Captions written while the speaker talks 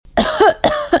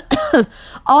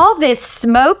All this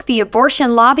smoke the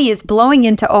abortion lobby is blowing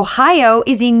into Ohio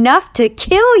is enough to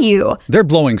kill you. They're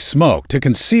blowing smoke to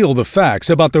conceal the facts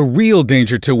about the real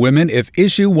danger to women if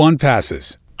Issue 1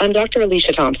 passes. I'm Dr.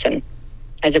 Alicia Thompson.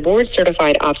 As a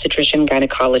board-certified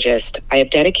obstetrician-gynecologist, I have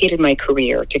dedicated my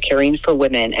career to caring for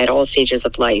women at all stages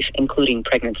of life, including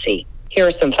pregnancy. Here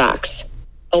are some facts.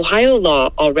 Ohio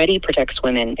law already protects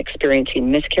women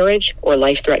experiencing miscarriage or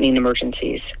life-threatening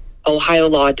emergencies. Ohio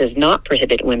law does not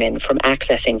prohibit women from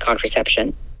accessing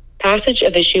contraception. Passage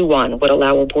of Issue 1 would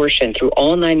allow abortion through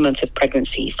all 9 months of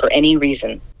pregnancy for any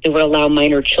reason. It would allow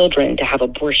minor children to have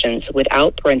abortions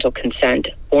without parental consent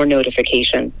or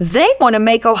notification. They want to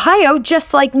make Ohio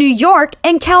just like New York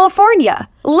and California.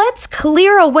 Let's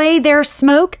clear away their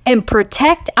smoke and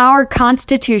protect our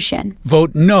Constitution.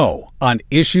 Vote no on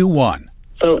Issue 1.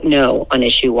 Vote no on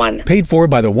Issue 1. Paid for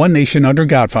by the One Nation Under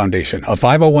God Foundation, a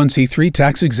 501c3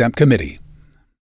 tax-exempt committee.